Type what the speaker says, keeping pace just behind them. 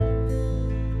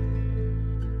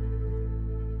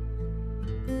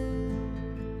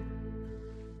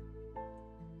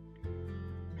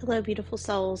Hello, beautiful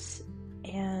souls.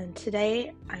 And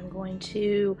today I'm going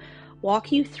to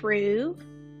walk you through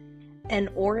an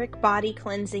auric body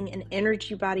cleansing and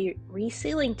energy body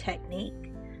resealing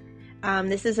technique.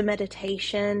 This is a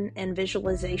meditation and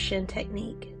visualization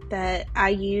technique that I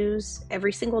use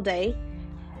every single day.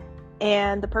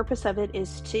 And the purpose of it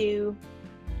is to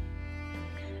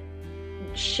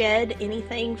shed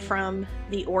anything from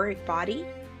the auric body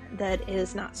that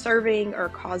is not serving or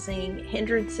causing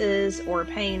hindrances or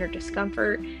pain or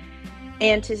discomfort,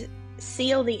 and to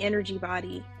seal the energy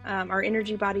body. Our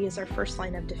energy body is our first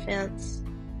line of defense,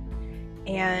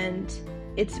 and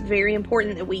it's very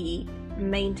important that we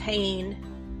maintain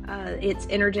its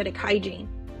energetic hygiene.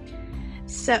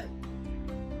 So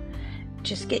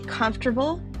just get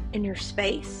comfortable in your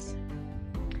space.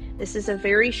 This is a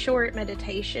very short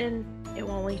meditation. It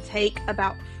will only take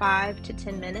about 5 to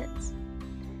 10 minutes.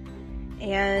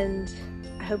 And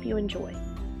I hope you enjoy.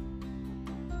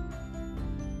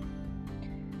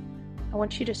 I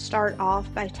want you to start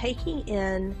off by taking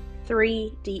in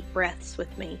 3 deep breaths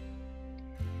with me.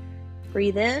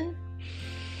 Breathe in,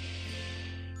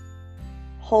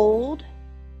 hold,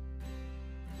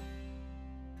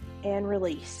 and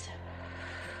release.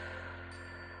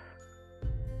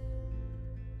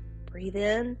 Breathe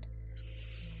in,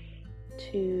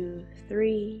 2,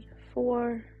 3,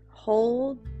 4,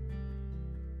 hold,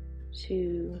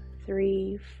 2,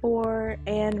 3, 4,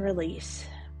 and release.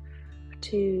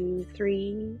 2,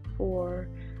 3, 4,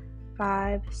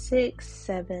 5, 6,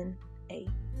 7, 8.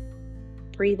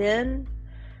 Breathe in,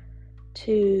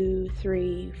 2,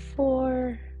 3,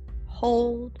 4,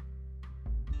 hold,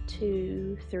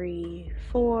 2, 3,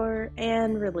 4,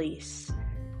 and release.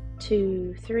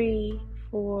 2, 3,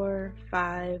 4,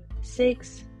 5,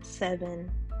 6,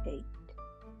 7, 8.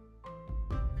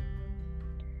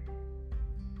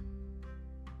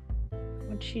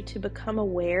 I want you to become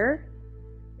aware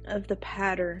of the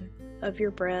pattern of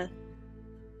your breath,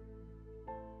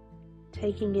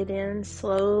 taking it in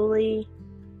slowly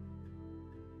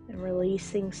and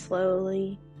releasing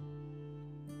slowly,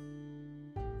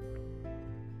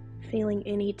 feeling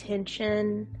any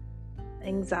tension,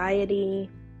 anxiety,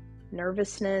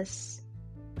 nervousness,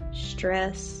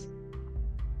 stress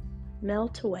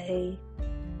melt away,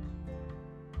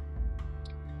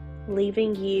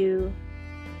 leaving you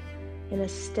in a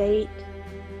state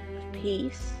of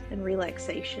peace and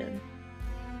relaxation.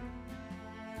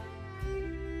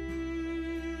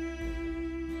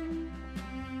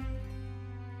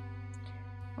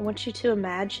 I want you to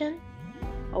imagine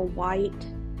a white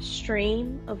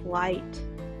stream of light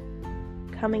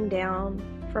coming down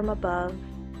from above.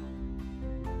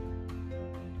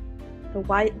 The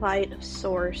white light of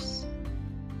Source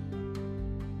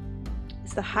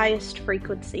is the highest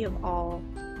frequency of all.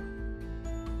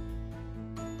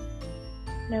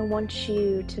 And I want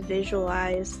you to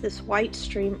visualize this white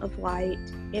stream of light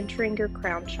entering your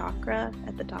crown chakra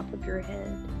at the top of your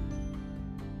head.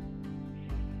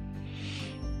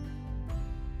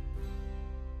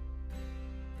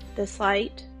 This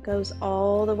light goes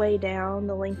all the way down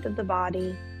the length of the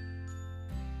body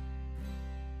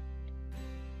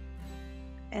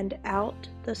and out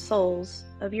the soles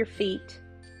of your feet.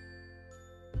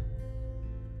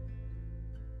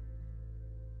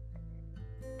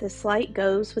 This light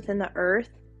goes within the earth,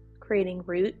 creating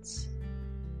roots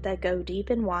that go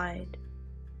deep and wide,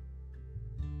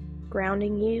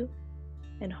 grounding you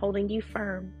and holding you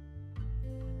firm.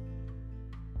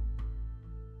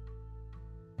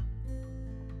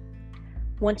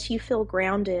 Once you feel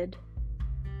grounded,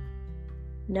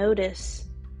 notice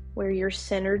where your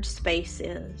centered space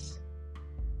is.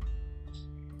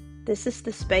 This is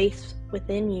the space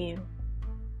within you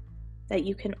that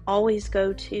you can always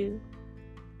go to,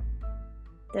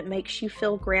 that makes you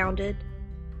feel grounded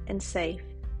and safe.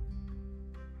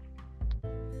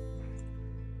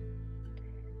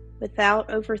 Without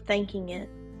overthinking it,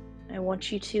 I want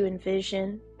you to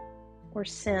envision or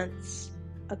sense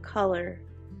a color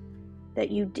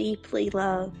that you deeply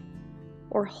love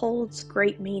or holds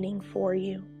great meaning for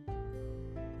you.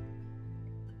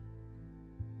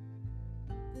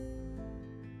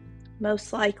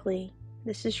 Most likely,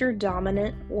 this is your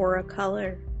dominant aura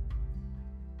color.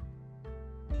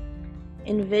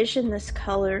 Envision this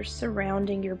color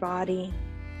surrounding your body,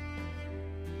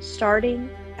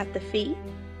 starting at the feet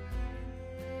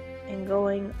and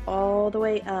going all the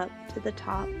way up to the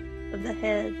top of the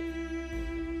head.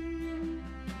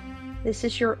 This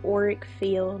is your auric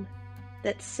field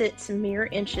that sits mere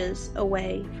inches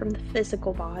away from the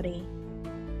physical body.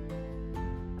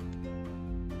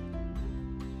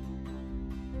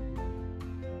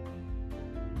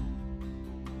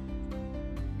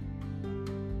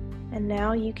 And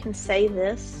now you can say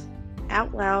this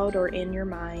out loud or in your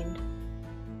mind.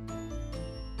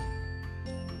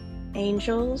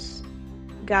 Angels,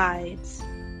 guides,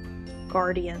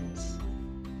 guardians,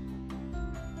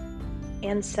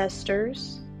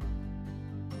 ancestors,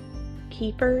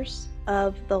 keepers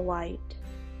of the light,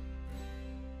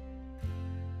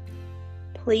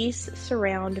 please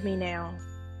surround me now.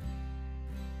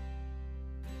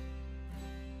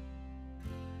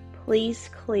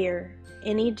 Please clear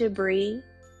any debris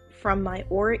from my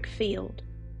auric field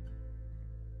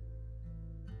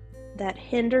that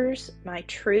hinders my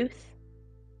truth,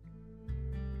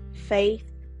 faith,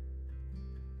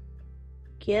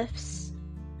 gifts,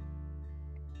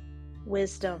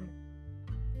 wisdom,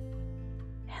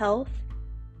 health,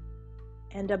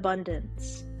 and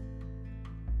abundance.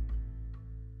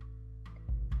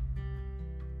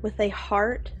 With a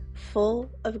heart full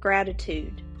of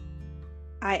gratitude,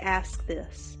 I ask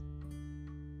this,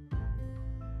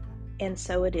 and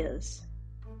so it is.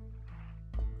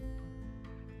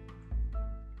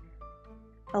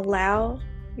 Allow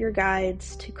your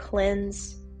guides to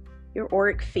cleanse your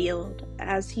auric field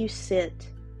as you sit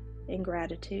in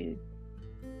gratitude.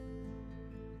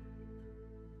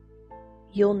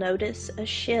 You'll notice a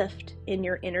shift in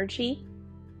your energy,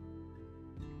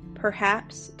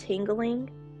 perhaps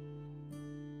tingling,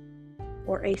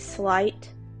 or a slight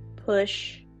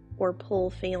push or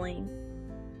pull feeling.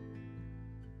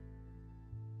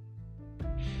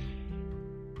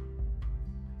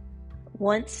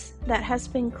 Once that has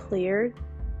been cleared,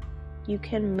 you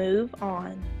can move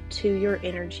on to your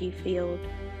energy field.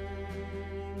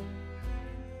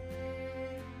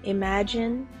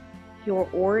 Imagine your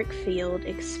auric field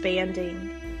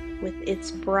expanding with its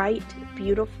bright,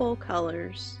 beautiful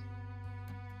colors.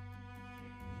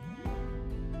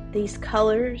 These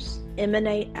colors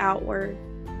emanate outward,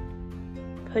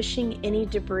 pushing any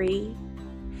debris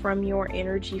from your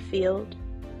energy field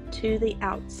to the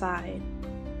outside.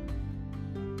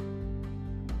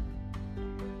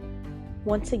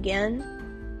 Once again,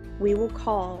 we will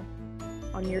call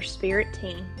on your spirit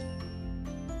team.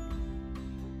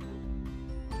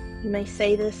 You may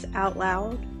say this out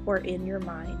loud or in your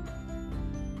mind.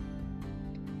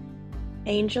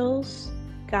 Angels,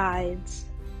 guides,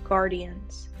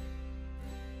 guardians,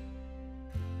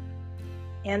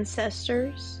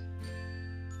 ancestors,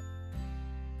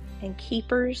 and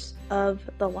keepers of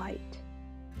the light,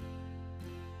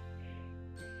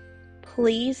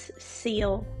 please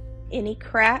seal any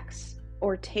cracks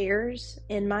or tears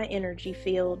in my energy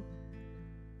field.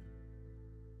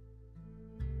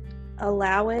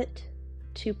 Allow it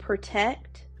to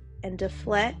protect and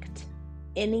deflect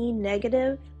any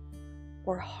negative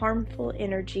or harmful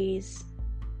energies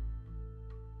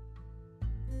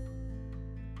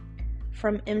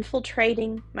from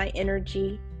infiltrating my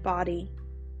energy body.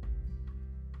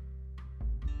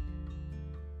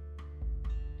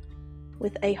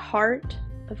 With a heart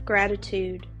of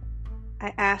gratitude,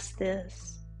 I ask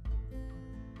this,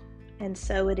 and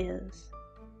so it is.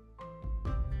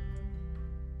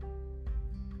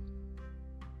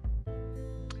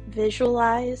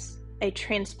 Visualize a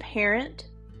transparent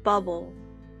bubble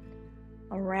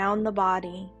around the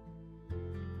body,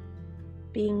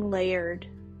 being layered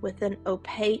with an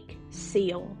opaque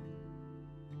seal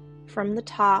from the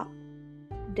top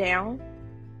down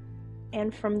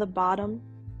and from the bottom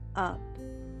up,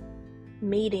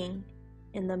 meeting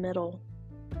in the middle.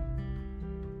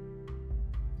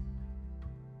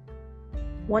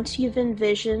 Once you've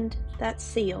envisioned that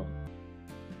seal,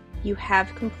 you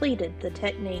have completed the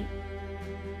technique.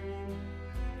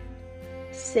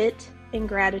 Sit in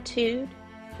gratitude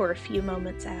for a few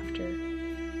moments after.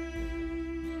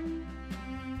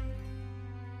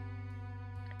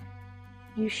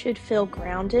 You should feel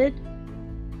grounded,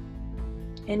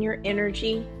 and your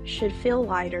energy should feel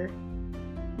lighter,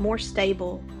 more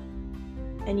stable,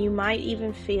 and you might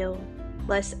even feel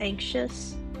less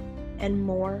anxious and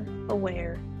more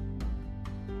aware.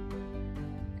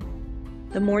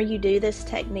 The more you do this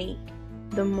technique,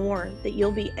 the more that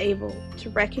you'll be able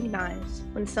to recognize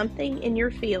when something in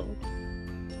your field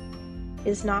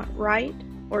is not right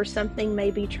or something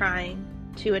may be trying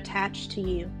to attach to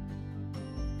you.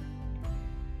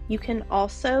 You can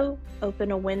also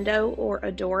open a window or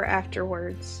a door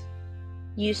afterwards,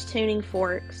 use tuning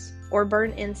forks, or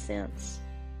burn incense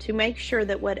to make sure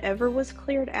that whatever was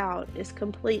cleared out is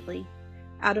completely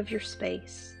out of your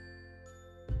space.